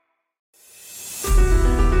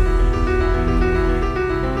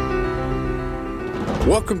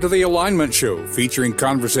Welcome to The Alignment Show, featuring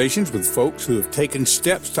conversations with folks who have taken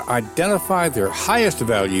steps to identify their highest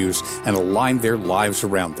values and align their lives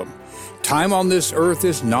around them. Time on this earth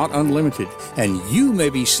is not unlimited, and you may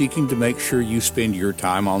be seeking to make sure you spend your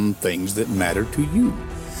time on things that matter to you.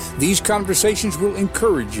 These conversations will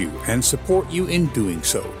encourage you and support you in doing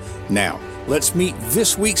so. Now, let's meet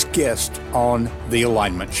this week's guest on The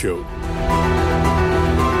Alignment Show.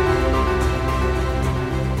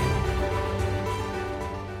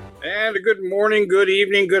 And good morning, good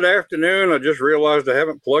evening, good afternoon. I just realized I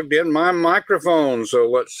haven't plugged in my microphone, so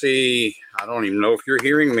let's see. I don't even know if you're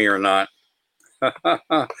hearing me or not.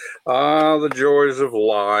 The joys of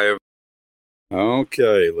live.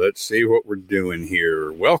 Okay, let's see what we're doing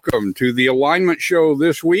here. Welcome to The Alignment Show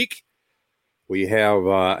this week. We have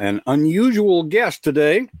an unusual guest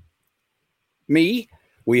today. Me.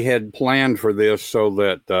 We had planned for this so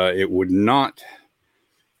that it would not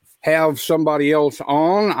have somebody else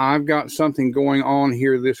on. I've got something going on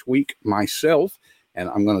here this week myself, and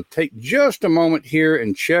I'm going to take just a moment here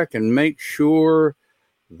and check and make sure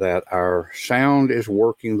that our sound is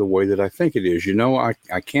working the way that I think it is. You know,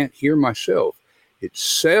 I can't hear myself. It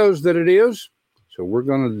says that it is, so we're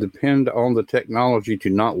going to depend on the technology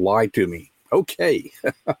to not lie to me. Okay.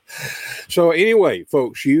 So anyway,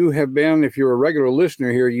 folks, you have been, if you're a regular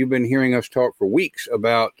listener here, you've been hearing us talk for weeks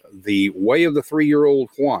about The Way of the 3-Year-Old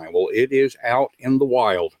Why. Well, it is out in the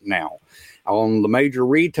wild now. On the major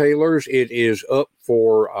retailers, it is up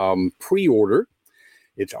for pre-order.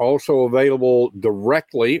 It's also available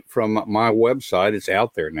directly from my website. It's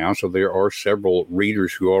out there now, so there are several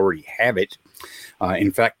readers who already have it.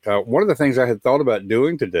 In fact, one of the things I had thought about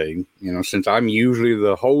doing today, since I'm usually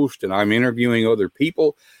the host and I'm interviewing other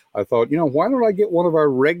people, I thought, why don't I get one of our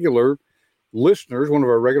regular listeners, one of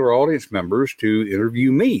our regular audience members to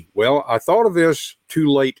interview me? Well, I thought of this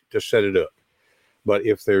too late to set it up. But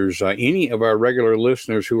if there's any of our regular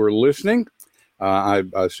listeners who are listening,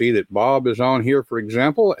 I see that Bob is on here, for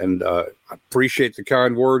example, and I appreciate the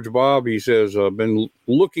kind words, Bob. He says, I've been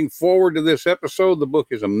looking forward to this episode. The book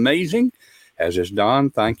is amazing, as is Don.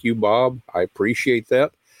 Thank you, Bob. I appreciate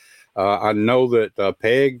that. I know that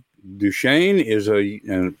Peg Duchesne is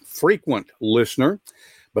a frequent listener,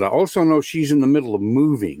 but I also know she's in the middle of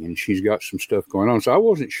moving, and she's got some stuff going on. So I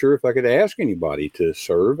wasn't sure if I could ask anybody to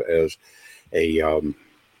serve as a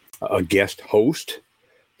guest host,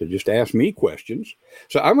 to just ask me questions.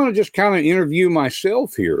 So I'm going to just kind of interview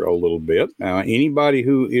myself here a little bit. Anybody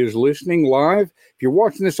who is listening live, if you're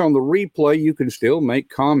watching this on the replay, you can still make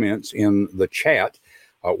comments in the chat.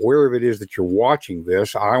 Wherever it is that you're watching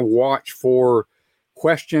this, I watch for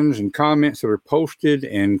questions and comments that are posted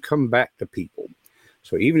and come back to people.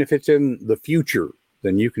 So even if it's in the future,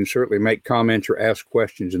 then you can certainly make comments or ask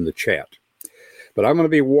questions in the chat. But I'm going to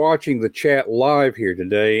be watching the chat live here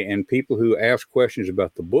today, and people who ask questions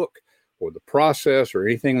about the book or the process or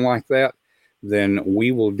anything like that, then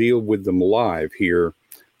we will deal with them live here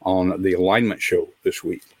on The Alignment Show this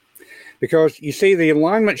week. Because, you see, The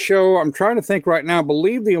Alignment Show, I'm trying to think right now, I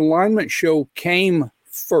believe The Alignment Show came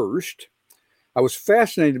first. I was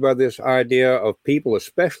fascinated by this idea of people,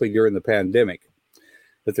 especially during the pandemic,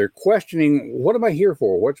 that they're questioning, what am I here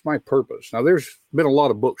for? What's my purpose? Now, there's been a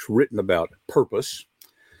lot of books written about purpose.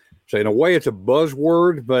 So in a way, it's a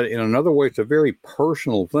buzzword, but in another way, it's a very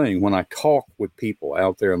personal thing when I talk with people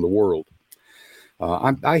out there in the world.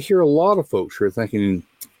 I hear a lot of folks who are thinking,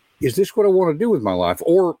 is this what I want to do with my life?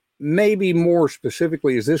 Or maybe more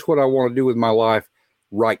specifically, is this what I want to do with my life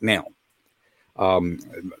right now?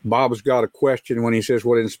 Bob's got a question when he says,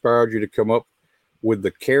 what inspired you to come up with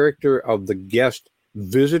the character of the guest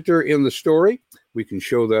visitor in the story? We can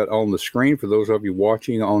show that on the screen for those of you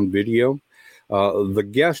watching on video. The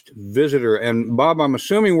guest visitor, and Bob, I'm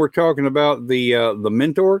assuming we're talking about the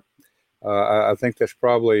mentor. I think that's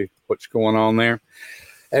probably what's going on there.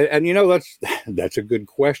 And that's a good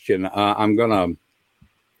question. I'm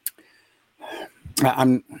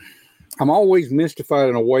always mystified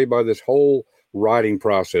in a way by this whole writing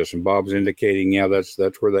process, and Bob's indicating,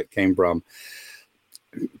 that's where that came from.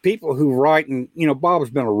 People who write, and Bob's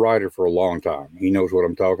been a writer for a long time. He knows what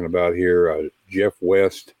I'm talking about here. Jeff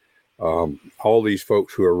West, all these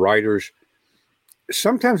folks who are writers.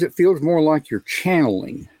 Sometimes it feels more like you're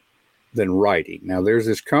channeling than writing. Now, there's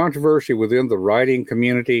this controversy within the writing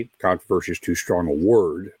community. Controversy is too strong a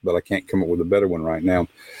word, but I can't come up with a better one right now.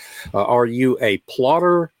 Are you a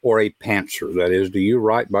plotter or a pantser? That is, do you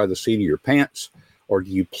write by the seat of your pants, or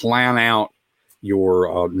do you plan out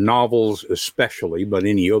your novels especially, but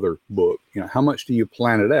any other book? How much do you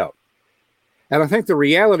plan it out? And I think the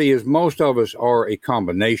reality is most of us are a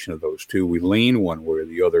combination of those two. We lean one way or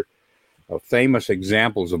the other. famous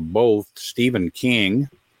examples of both. Stephen King,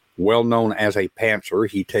 well known as a pantser,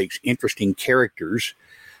 he takes interesting characters,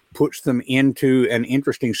 puts them into an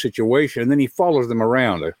interesting situation, and then he follows them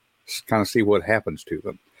around to kind of see what happens to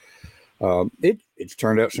them. It's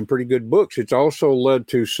turned out some pretty good books. It's also led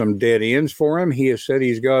to some dead ends for him. He has said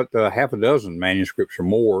he's got half a dozen manuscripts or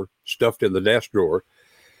more stuffed in the desk drawer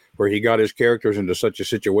where he got his characters into such a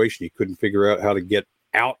situation he couldn't figure out how to get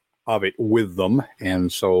out of it with them.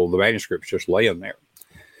 And so the manuscript's just laying there.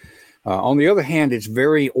 On the other hand, it's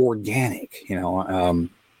very organic,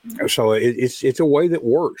 so it's a way that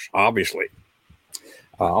works, obviously.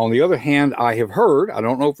 On the other hand, I have heard, I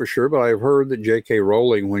don't know for sure, but I have heard that J.K.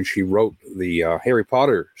 Rowling, when she wrote the Harry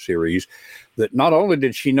Potter series, that not only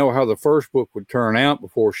did she know how the first book would turn out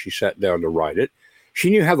before she sat down to write it, she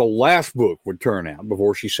knew how the last book would turn out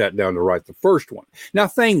before she sat down to write the first one. Now,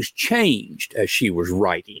 things changed as she was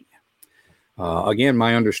writing. Again,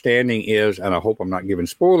 my understanding is, and I hope I'm not giving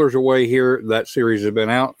spoilers away here, that series has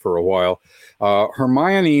been out for a while.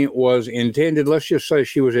 Hermione was intended, let's just say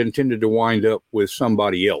she was intended to wind up with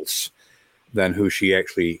somebody else than who she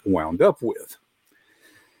actually wound up with.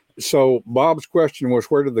 So Bob's question was,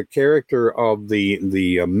 where did the character of the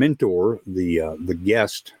mentor, the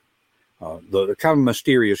guest, the kind of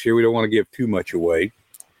mysterious here, we don't want to give too much away.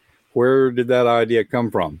 Where did that idea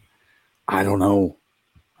come from? I don't know.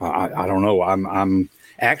 I don't know. I'm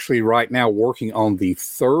actually right now working on the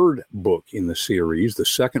third book in the series. The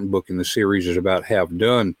second book in the series is about half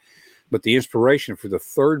done, but the inspiration for the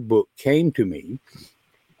third book came to me.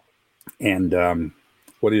 And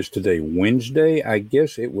what is today? Wednesday? I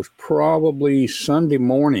guess it was probably Sunday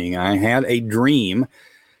morning. I had a dream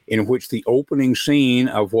in which the opening scene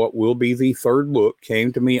of what will be the third book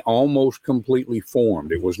came to me almost completely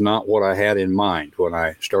formed. It was not what I had in mind when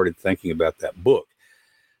I started thinking about that book.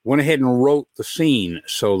 Went ahead and wrote the scene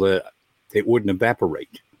so that it wouldn't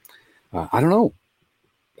evaporate. I don't know.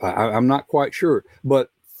 I'm not quite sure. But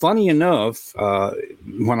funny enough,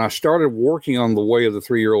 when I started working on The Way of the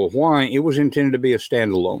 3-Year-Old Why, it was intended to be a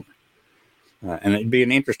standalone. And it'd be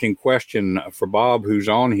an interesting question for Bob, who's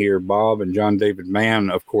on here. Bob and John David Mann,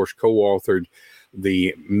 of course, co-authored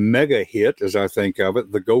the mega hit, as I think of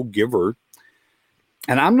it, The Go-Giver.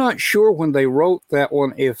 And I'm not sure when they wrote that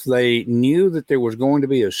one if they knew that there was going to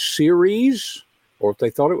be a series or if they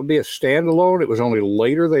thought it would be a standalone. It was only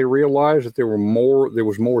later they realized that there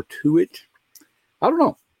was more to it. I don't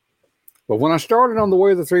know. But when I started on The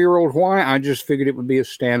Way of the 3-Year-Old Why, I just figured it would be a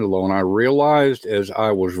standalone. I realized as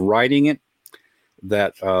I was writing it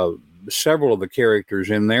that several of the characters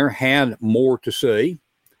in there had more to say.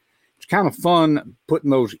 It's kind of fun putting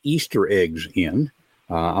those Easter eggs in.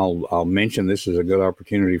 I'll mention, this is a good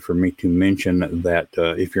opportunity for me to mention that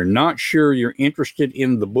if you're not sure you're interested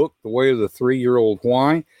in the book, The Way of the 3-Year-Old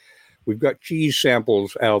Why, we've got cheese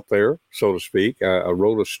samples out there, so to speak. I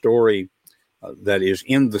wrote a story that is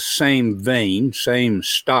in the same vein, same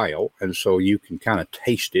style, and so you can kind of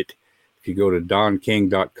taste it. If you go to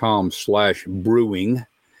donking.com/brewing,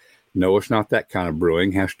 no, it's not that kind of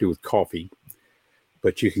brewing, it has to do with coffee,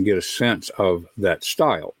 but you can get a sense of that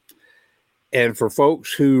style. And for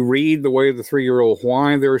folks who read The Way of the 3-Year-Old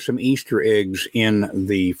Why, there are some Easter eggs in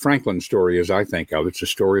the Franklin story, as I think of it. It's a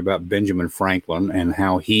story about Benjamin Franklin and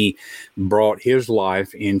how he brought his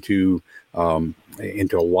life into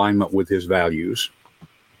alignment with his values.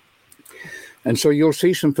 And so you'll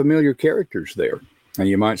see some familiar characters there. And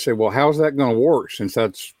you might say, well, how's that going to work since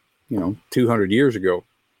that's, 200 years ago?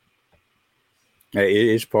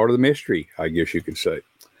 It's part of the mystery, I guess you could say.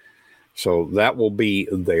 So that will be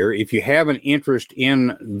there. If you have an interest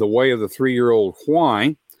in The Way of the 3-Year-Old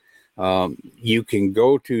Why, you can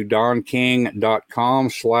go to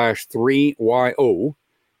donking.com/3YO,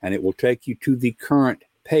 and it will take you to the current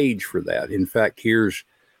page for that. In fact, here's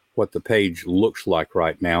what the page looks like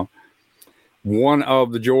right now. One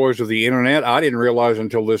of the joys of the internet, I didn't realize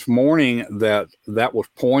until this morning that was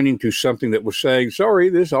pointing to something that was saying, sorry,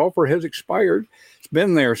 this offer has expired. It's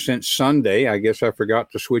been there since Sunday. I guess I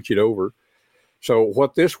forgot to switch it over. So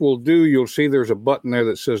what this will do, you'll see there's a button there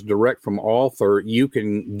that says direct from author. You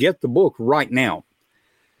can get the book right now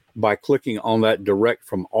by clicking on that direct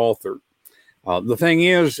from author. The thing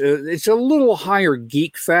is, it's a little higher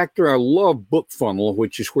geek factor. I love BookFunnel,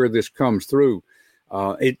 which is where this comes through.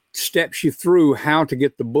 It steps you through how to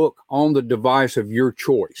get the book on the device of your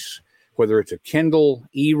choice, whether it's a Kindle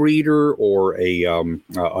e-reader or a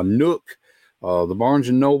Nook, the Barnes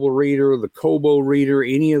 & Noble reader, the Kobo reader,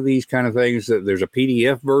 any of these kind of things. There's a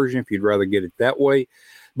PDF version if you'd rather get it that way.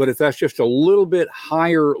 But if that's just a little bit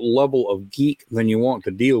higher level of geek than you want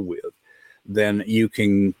to deal with, then you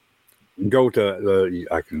can go to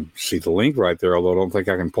I can see the link right there, although I don't think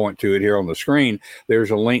I can point to it here on the screen.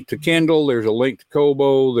 There's a link to Kindle. There's a link to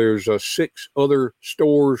Kobo. There's 6 other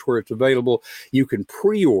stores where it's available. You can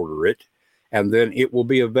pre-order it, and then it will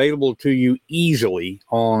be available to you easily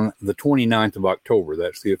on the 29th of October.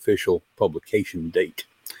 That's the official publication date.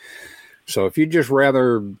 So if you'd just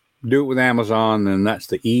rather do it with Amazon, then that's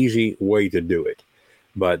the easy way to do it.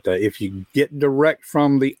 But if you get direct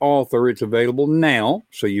from the author, it's available now,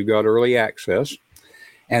 so you got early access.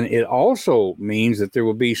 And it also means that there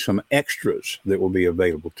will be some extras that will be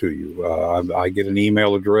available to you. I get an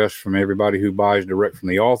email address from everybody who buys direct from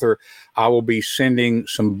the author. I will be sending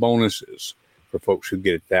some bonuses for folks who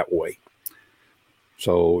get it that way.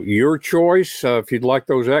 So your choice, if you'd like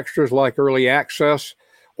those extras like early access,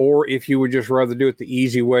 or if you would just rather do it the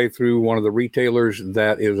easy way through one of the retailers,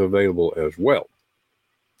 that is available as well.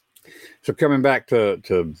 So coming back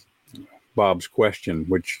to Bob's question,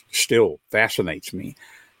 which still fascinates me,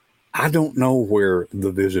 I don't know where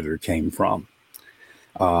the visitor came from.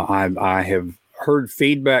 I have heard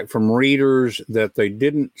feedback from readers that they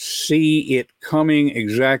didn't see it coming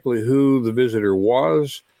exactly who the visitor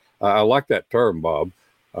was. I like that term, Bob.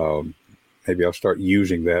 Maybe I'll start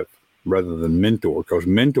using that rather than mentor, because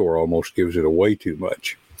mentor almost gives it away too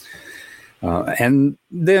much. And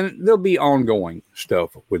then there'll be ongoing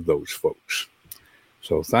stuff with those folks.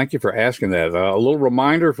 So thank you for asking that. A little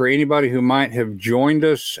reminder for anybody who might have joined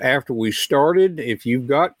us after we started. If you've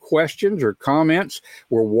got questions or comments,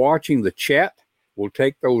 we're watching the chat. We'll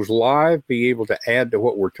take those live, be able to add to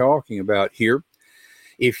what we're talking about here.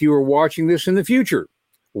 If you are watching this in the future,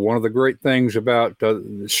 one of the great things about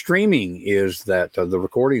streaming is that the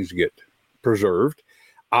recordings get preserved.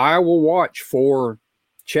 I will watch for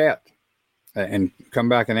chat and come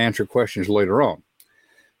back and answer questions later on.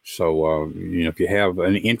 So, if you have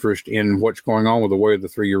an interest in what's going on with the Way of the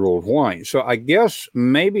 3-Year-Old Why. So I guess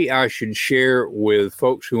maybe I should share with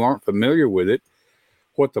folks who aren't familiar with it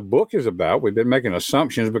what the book is about. We've been making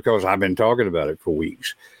assumptions because I've been talking about it for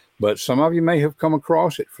weeks, but some of you may have come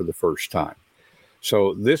across it for the first time.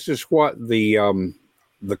 So this is what the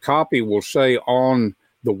copy will say on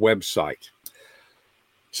the website.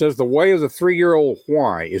 It says, The Way of the 3-Year-Old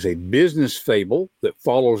Why is a business fable that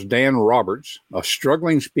follows Dan Roberts, a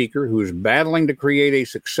struggling speaker who is battling to create a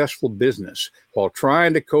successful business while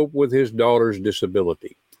trying to cope with his daughter's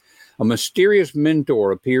disability. A mysterious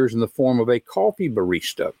mentor appears in the form of a coffee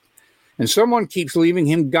barista, and someone keeps leaving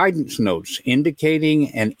him guidance notes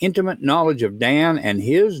indicating an intimate knowledge of Dan and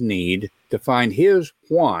his need to find his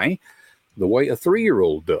why the way a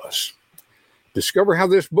 3-year-old does. Discover how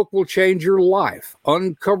this book will change your life.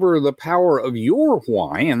 Uncover the power of your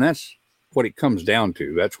why, and that's what it comes down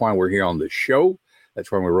to. That's why we're here on this show.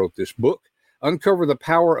 That's why we wrote this book. Uncover the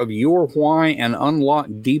power of your why and unlock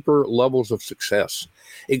deeper levels of success.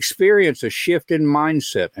 Experience a shift in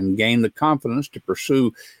mindset and gain the confidence to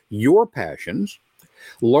pursue your passions.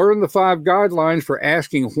 Learn the 5 guidelines for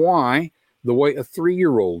asking why the way a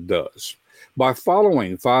 3-year-old does. By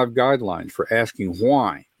following 5 guidelines for asking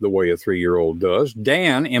why the way a 3-year-old does,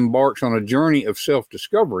 Dan embarks on a journey of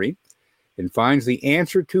self-discovery and finds the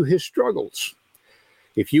answer to his struggles.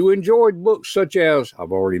 If you enjoyed books such as,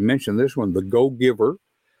 I've already mentioned this one, The Go-Giver,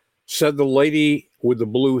 Said the Lady with the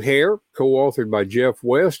Blue Hair, co-authored by Jeff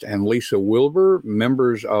West and Lisa Wilbur,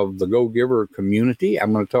 members of the Go-Giver community.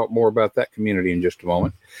 I'm going to talk more about that community in just a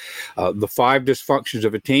moment. The 5 Dysfunctions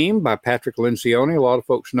of a Team by Patrick Lencioni. A lot of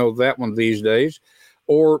folks know that one these days.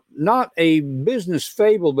 Or not a business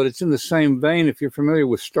fable, but it's in the same vein if you're familiar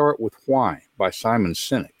with Start With Why by Simon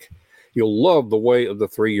Sinek. You'll love The Way of the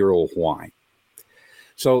 3-Year-Old Why.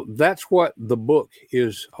 So that's what the book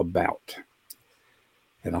is about.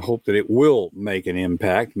 And I hope that it will make an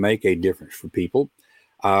impact, make a difference for people.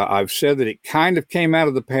 I've said that it kind of came out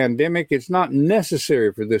of the pandemic. It's not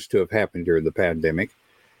necessary for this to have happened during the pandemic.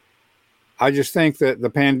 I just think that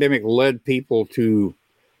the pandemic led people to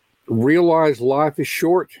realize life is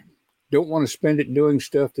short. Don't want to spend it doing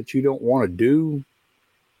stuff that you don't want to do.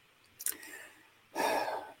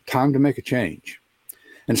 Time to make a change.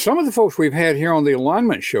 And some of the folks we've had here on the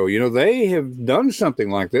Alignment Show, they have done something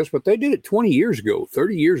like this, but they did it 20 years ago,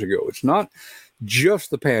 30 years ago. It's not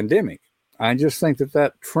just the pandemic. I just think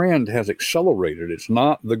that trend has accelerated. It's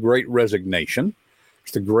not the Great Resignation.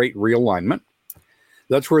 It's the Great Realignment.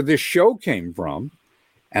 That's where this show came from,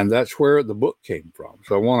 and that's where the book came from.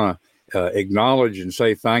 So I want to acknowledge and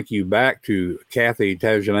say thank you back to Kathy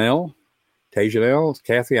Tajanel.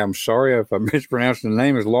 Kathy, I'm sorry if I mispronounced the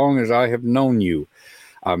name as long as I have known you.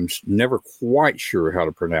 I'm never quite sure how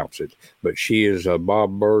to pronounce it, but she is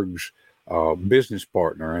Bob Berg's business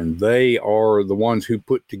partner, and they are the ones who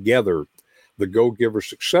put together the Go Giver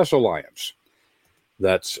Success Alliance.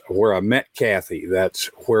 That's where I met Kathy. That's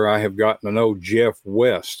where I have gotten to know Jeff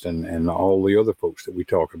West and all the other folks that we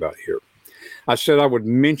talk about here. I said I would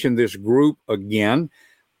mention this group again.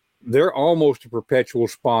 They're almost a perpetual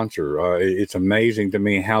sponsor. It's amazing to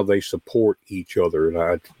me how they support each other.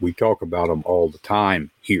 And we talk about them all the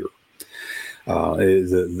time here.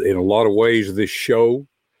 In a lot of ways, this show,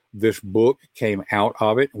 this book came out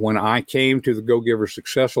of it. When I came to the Go Giver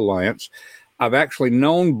Success Alliance, I've actually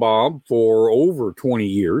known Bob for over 20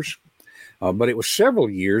 years, but it was several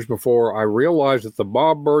years before I realized that the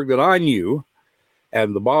Bob Burg that I knew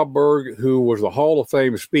and the Bob Burg who was the Hall of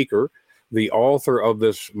Fame speaker, the author of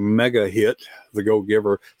this mega hit, The Go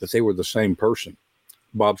Giver, that they were the same person.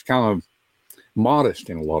 Bob's kind of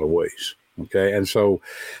modest in a lot of ways. Okay. And so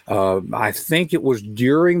I think it was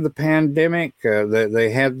during the pandemic that they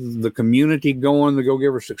had the community going, the Go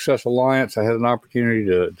Giver Success Alliance. I had an opportunity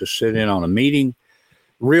to sit in on a meeting,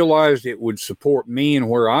 realized it would support me and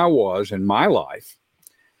where I was in my life.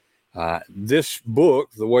 This book,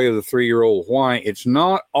 The Way of the 3-Year-Old Why, it's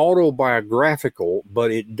not autobiographical,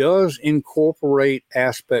 but it does incorporate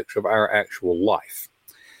aspects of our actual life.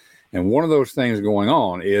 And one of those things going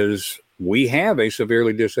on is we have a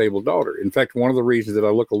severely disabled daughter. In fact, one of the reasons that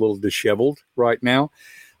I look a little disheveled right now,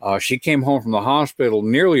 she came home from the hospital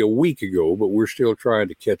nearly a week ago, but we're still trying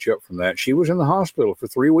to catch up from that. She was in the hospital for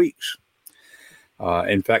 3 weeks.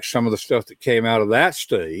 In fact, some of the stuff that came out of that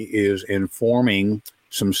stay is informing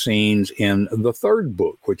some scenes in the third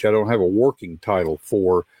book, which I don't have a working title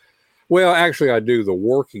for. Well, actually, I do. The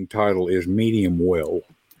working title is Medium Well,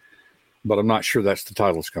 but I'm not sure that's the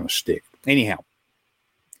title that's going to stick. Anyhow,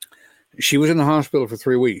 she was in the hospital for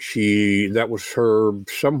 3 weeks. That was her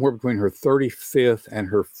somewhere between her 35th and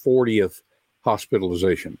her 40th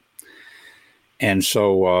hospitalization. And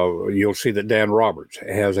so you'll see that Dan Roberts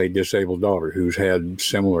has a disabled daughter who's had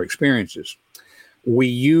similar experiences. We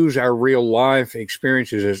use our real life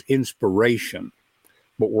experiences as inspiration,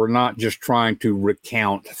 but we're not just trying to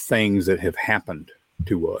recount things that have happened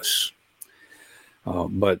to us.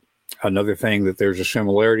 But another thing that there's a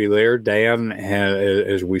similarity there, Dan,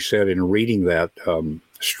 as we said in reading that,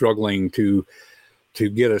 struggling to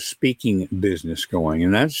get a speaking business going.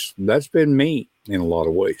 And that's been me in a lot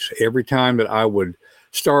of ways. Every time that I would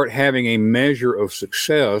start having a measure of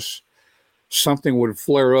success, something would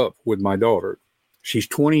flare up with my daughter. She's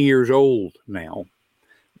 20 years old now,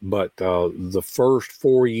 but the first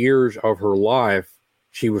 4 years of her life,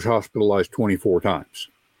 she was hospitalized 24 times.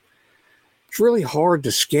 It's really hard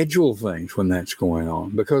to schedule things when that's going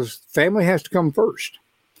on because family has to come first.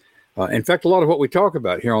 In fact, a lot of what we talk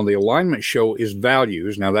about here on the Alignment Show is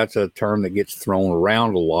values. Now, that's a term that gets thrown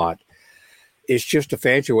around a lot. It's just a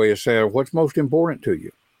fancy way of saying what's most important to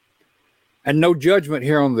you. And no judgment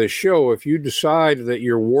here on this show. If you decide that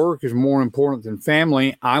your work is more important than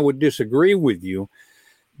family, I would disagree with you.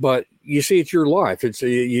 But you see, it's your life.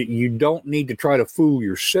 You don't need to try to fool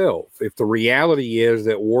yourself. If the reality is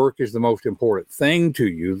that work is the most important thing to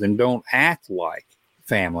you, then don't act like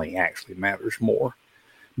family actually matters more.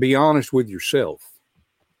 Be honest with yourself.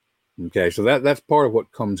 Okay, so that's part of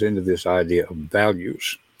what comes into this idea of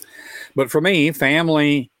values. But for me,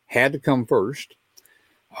 family had to come first.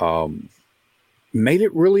 Made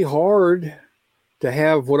it really hard to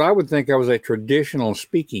have what I would think of as a traditional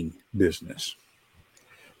speaking business.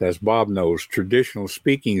 As Bob knows, traditional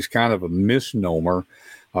speaking is kind of a misnomer.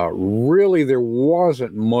 Really, there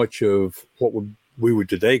wasn't much of what we would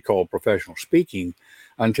today call professional speaking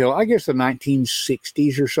until, I guess, the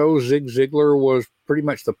 1960s or so. Zig Ziglar was pretty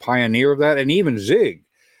much the pioneer of that. And even Zig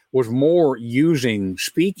was more using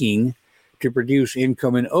speaking to produce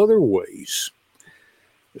income in other ways.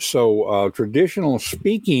 So traditional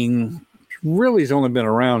speaking really has only been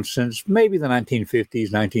around since maybe the 1950s,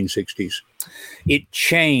 1960s. It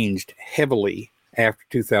changed heavily after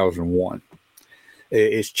 2001.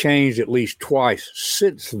 It's changed at least twice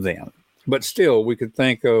since then. But still, we could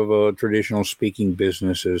think of traditional speaking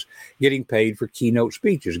businesses getting paid for keynote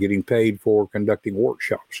speeches, getting paid for conducting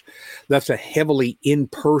workshops. That's a heavily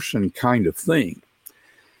in-person kind of thing.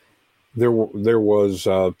 There was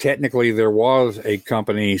technically there was a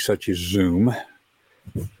company such as Zoom,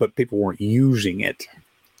 but people weren't using it,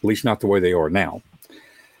 at least not the way they are now.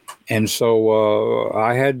 And so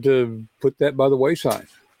I had to put that by the wayside,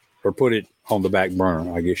 or put it on the back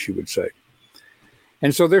burner, I guess you would say.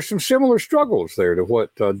 And so there's some similar struggles there to what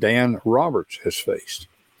Dan Roberts has faced.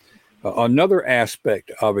 Another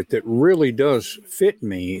aspect of it that really does fit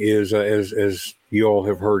me is, as you all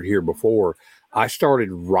have heard here before, I started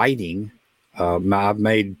writing I've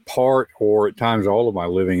made part or at times all of my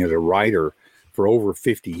living as a writer for over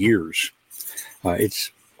 50 years.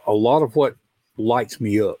 It's a lot of what lights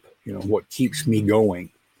me up, what keeps me going.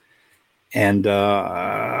 And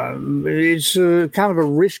it's kind of a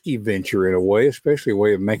risky venture in a way, especially a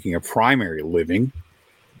way of making a primary living.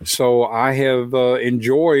 So I have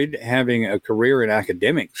enjoyed having a career in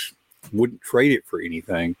academics, wouldn't trade it for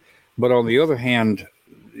anything. But on the other hand,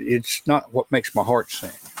 it's not what makes my heart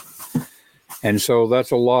sing. And so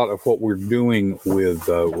that's a lot of what we're doing with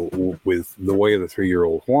The Way of the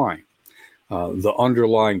Three-Year-Old Why. The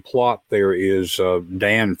underlying plot there is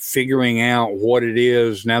Dan figuring out what it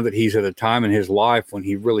is now that he's at a time in his life when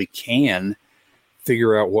he really can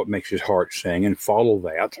figure out what makes his heart sing and follow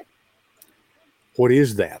that. What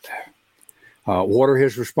is that? What are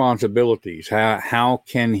his responsibilities? How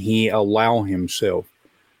can he allow himself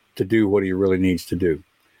to do what he really needs to do?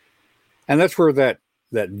 And that's where that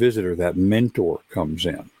visitor, that mentor comes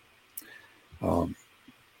in.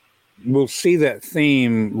 We'll see that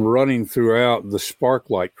theme running throughout the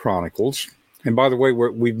Sparklight Chronicles. And by the way,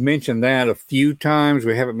 we've mentioned that a few times.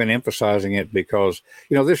 We haven't been emphasizing it because,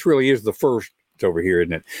 this really is the first, it's over here,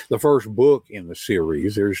 isn't it? The first book in the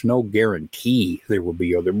series. There's no guarantee there will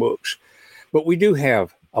be other books. But we do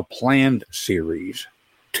have a planned series,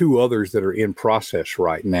 2 others that are in process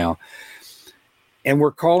right now. And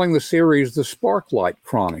we're calling the series the Sparklight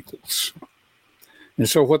Chronicles. And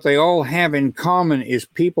so what they all have in common is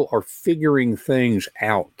people are figuring things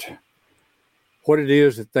out. What it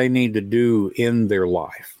is that they need to do in their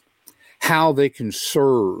life. How they can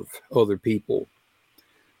serve other people.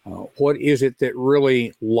 What is it that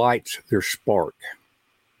really lights their spark?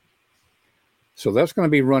 So that's going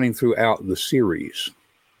to be running throughout the series.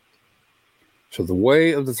 So The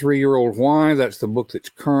Way of the Three-Year-Old Why, that's the book that's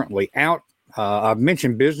currently out. I've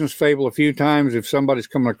mentioned Business Fable a few times. If somebody's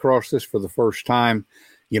coming across this for the first time,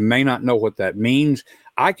 you may not know what that means.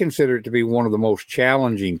 I consider it to be one of the most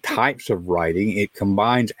challenging types of writing. It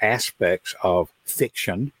combines aspects of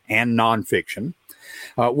fiction and nonfiction.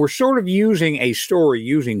 We're sort of using a story,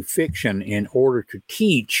 using fiction in order to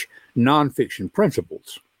teach nonfiction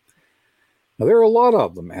principles. Now, there are a lot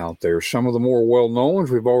of them out there. Some of the more well-known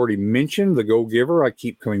ones we've already mentioned. The Go-Giver, I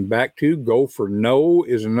keep coming back to. Go for No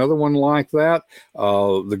is another one like that.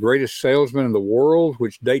 The Greatest Salesman in the World,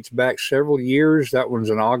 which dates back several years. That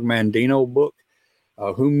one's an Og Mandino book.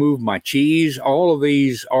 Who Moved My Cheese? All of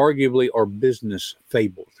these arguably are business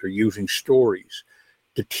fables. They're using stories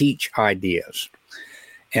to teach ideas.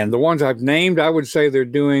 And the ones I've named, I would say they're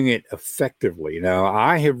doing it effectively. Now,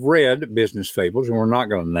 I have read business fables, and we're not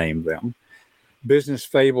going to name them. Business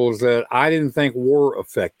fables that I didn't think were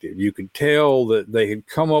effective. You could tell that they had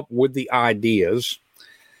come up with the ideas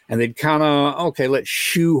and they'd kind of, okay, let's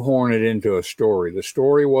shoehorn it into a story. The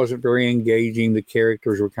story wasn't very engaging. The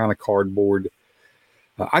characters were kind of cardboard.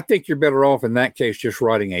 I think you're better off in that case just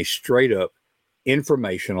writing a straight up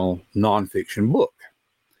informational nonfiction book.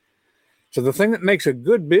 So the thing that makes a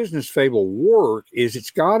good business fable work is it's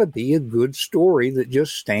got to be a good story that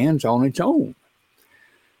just stands on its own.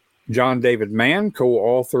 John David Mann,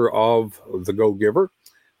 co-author of The Go-Giver,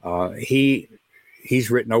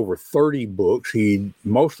 he's written over 30 books. He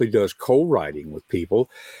mostly does co-writing with people.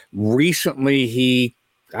 Recently,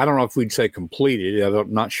 I don't know if we'd say completed.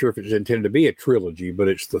 I'm not sure if it's intended to be a trilogy, but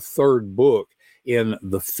it's the 3rd book in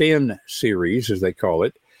the Finn series, as they call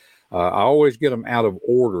it. I always get them out of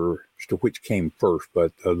order as to which came first,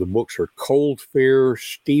 but the books are Cold Fear,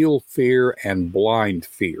 Steel Fear, and Blind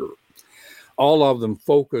Fear. All of them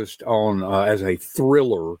focused on, as a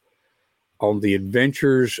thriller, on the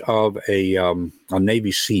adventures of a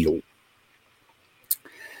Navy SEAL.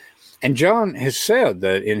 And John has said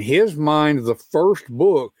that in his mind, the first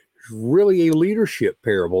book is really a leadership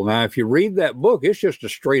parable. Now, if you read that book, it's just a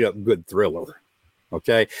straight up good thriller.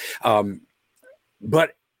 Okay.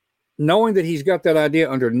 But knowing that he's got that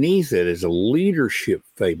idea underneath it as a leadership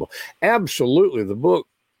fable, absolutely, the book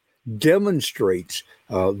demonstrates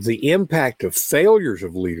the impact of failures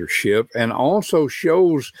of leadership and also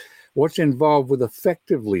shows what's involved with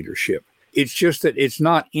effective leadership. It's just that it's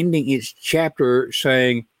not ending its chapter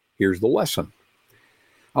saying, here's the lesson.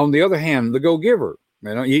 On the other hand, The Go-Giver,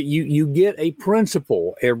 you get a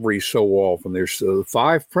principle every so often. There's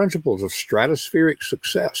 5 principles of stratospheric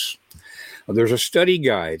success. There's a study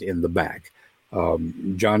guide in the back.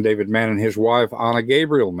 John David Mann and his wife, Anna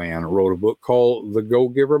Gabriel Mann, wrote a book called The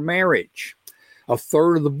Go-Giver Marriage. A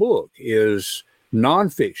third of the book is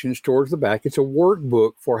nonfiction towards the back. It's a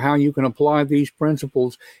workbook for how you can apply these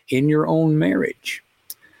principles in your own marriage.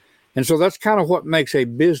 And so that's kind of what makes a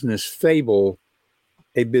business fable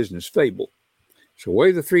a business fable. So Way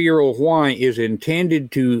of the Three-Year-Old Why is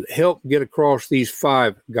intended to help get across these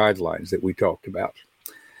 5 guidelines that we talked about.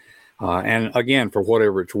 And again, for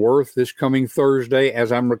whatever it's worth, this coming Thursday,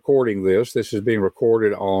 as I'm recording this is being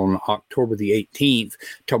recorded on October the 18th.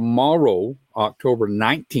 Tomorrow, October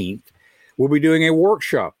 19th, we'll be doing a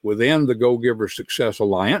workshop within the Go Giver Success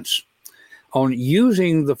Alliance on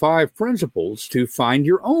using the 5 principles to find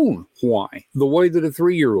your own why, the way that a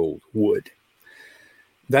 3-year-old would.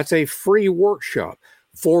 That's a free workshop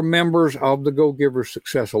for members of the Go Giver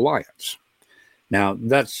Success Alliance. Now,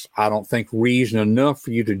 that's, I don't think, reason enough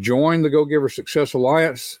for you to join the Go Giver Success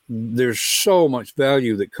Alliance. There's so much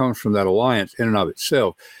value that comes from that alliance in and of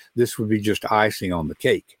itself. This would be just icing on the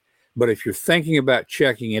cake. But if you're thinking about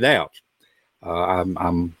checking it out, I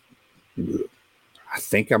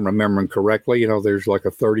think I'm remembering correctly, there's like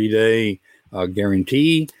a 30-day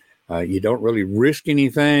guarantee. You don't really risk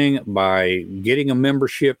anything by getting a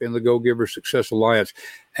membership in the Go Giver Success Alliance,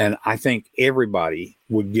 and I think everybody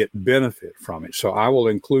would get benefit from it. So I will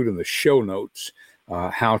include in the show notes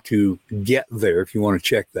how to get there if you want to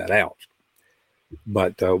check that out.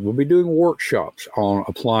 But we'll be doing workshops on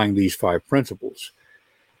applying these 5 principles.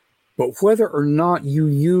 But whether or not you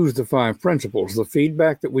use the 5 principles, the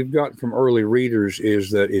feedback that we've gotten from early readers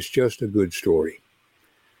is that it's just a good story.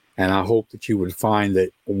 And I hope that you would find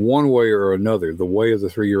that one way or another, the Way of the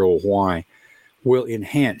Three-Year-Old Why will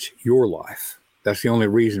enhance your life. That's the only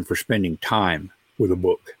reason for spending time with a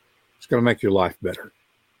book. It's going to make your life better.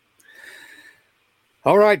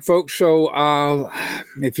 All right, folks. So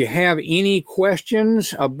if you have any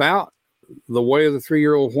questions about the Way of the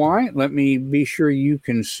Three-Year-Old Why, let me be sure you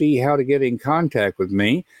can see how to get in contact with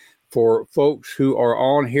me. For folks who are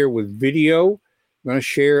on here with video, I'm going to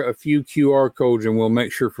share a few QR codes, and we'll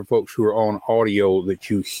make sure for folks who are on audio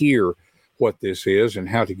that you hear what this is and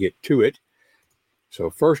how to get to it.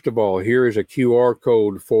 So first of all, here is a QR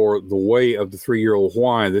code for the Way of the Three-Year-Old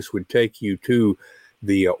Why. This would take you to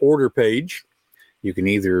the order page. You can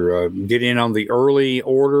either get in on the early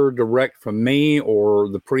order direct from me or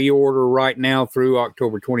the pre-order right now through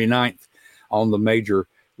October 29th on the major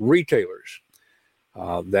retailers.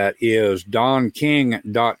 That is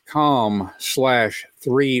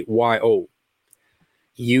donking.com/3yo.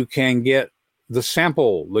 You can get the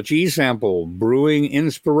sample, the cheese sample, Brewing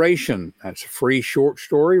Inspiration. That's a free short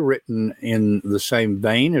story written in the same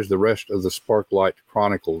vein as the rest of the Sparklight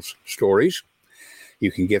Chronicles stories.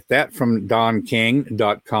 You can get that from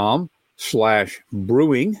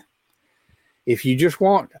donking.com/brewing. If you just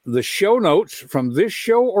want the show notes from this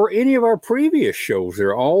show or any of our previous shows,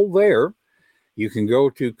 they're all there. You can go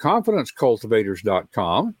to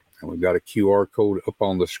confidencecultivators.com, and we've got a QR code up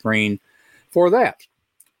on the screen for that.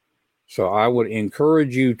 So I would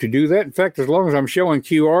encourage you to do that. In fact, as long as I'm showing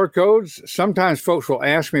QR codes, sometimes folks will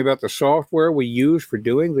ask me about the software we use for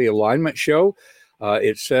doing the alignment show.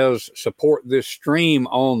 It says support this stream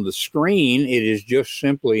on the screen. It is just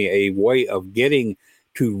simply a way of getting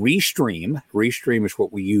to Restream. Restream is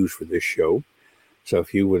what we use for this show. So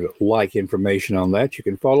if you would like information on that, you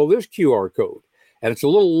can follow this QR code. And it's a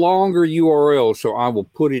little longer URL, so I will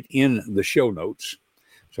put it in the show notes.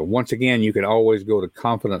 So once again, you can always go to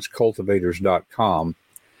confidencecultivators.com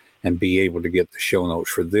and be able to get the show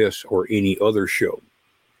notes for this or any other show.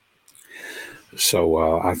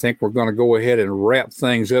 So I think we're going to go ahead and wrap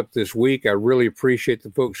things up this week. I really appreciate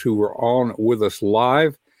the folks who were on with us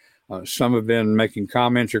live. Some have been making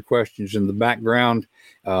comments or questions in the background.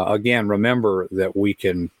 Again, remember that we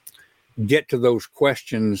can get to those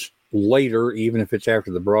questions later, even if it's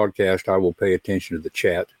after the broadcast. I will pay attention to the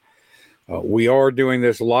chat. We are doing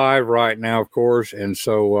this live right now, of course, and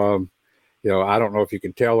so I don't know if you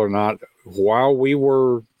can tell or not. While we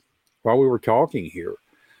were talking here,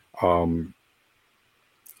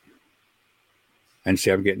 and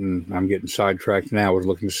see, I'm getting sidetracked now. I was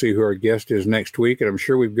looking to see who our guest is next week, and I'm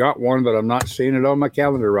sure we've got one, but I'm not seeing it on my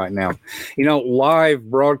calendar right now. Live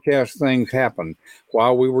broadcast things happen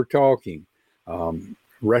while we were talking.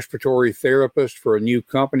 Respiratory therapist for a new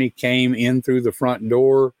company came in through the front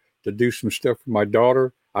door to do some stuff for my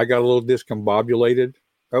daughter. I got a little discombobulated.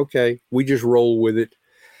 Okay, we just roll with it.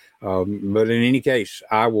 But in any case,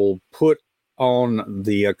 I will put on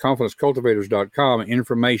the confidencecultivators.com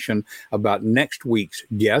information about next week's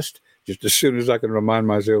guest, just as soon as I can remind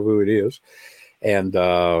myself who it is. And,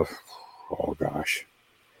 oh gosh,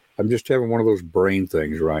 I'm just having one of those brain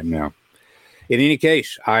things right now. In any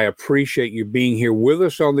case, I appreciate you being here with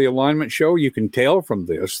us on the Alignment Show. You can tell from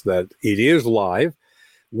this that it is live.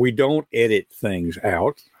 We don't edit things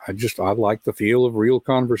out. I like the feel of real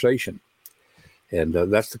conversation. And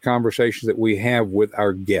that's the conversation that we have with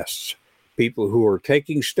our guests, people who are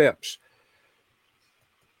taking steps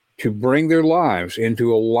to bring their lives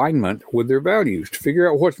into alignment with their values, to figure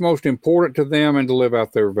out what's most important to them and to live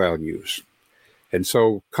out their values. And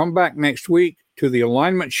so come back next week to the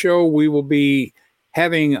Alignment Show. We will be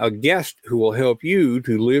having a guest who will help you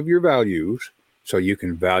to live your values so you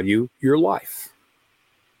can value your life.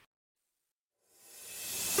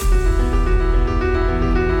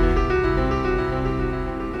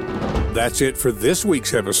 That's it for this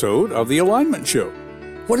week's episode of The Alignment Show.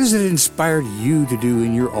 What has it inspired you to do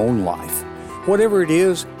in your own life? Whatever it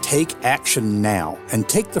is, take action now and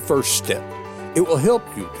take the first step. It will help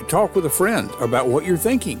you to talk with a friend about what you're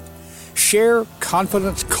thinking. Share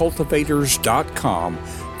confidencecultivators.com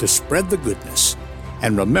to spread the goodness.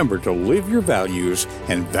 And remember to live your values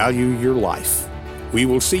and value your life. We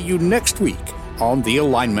will see you next week on The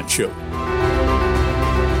Alignment Show.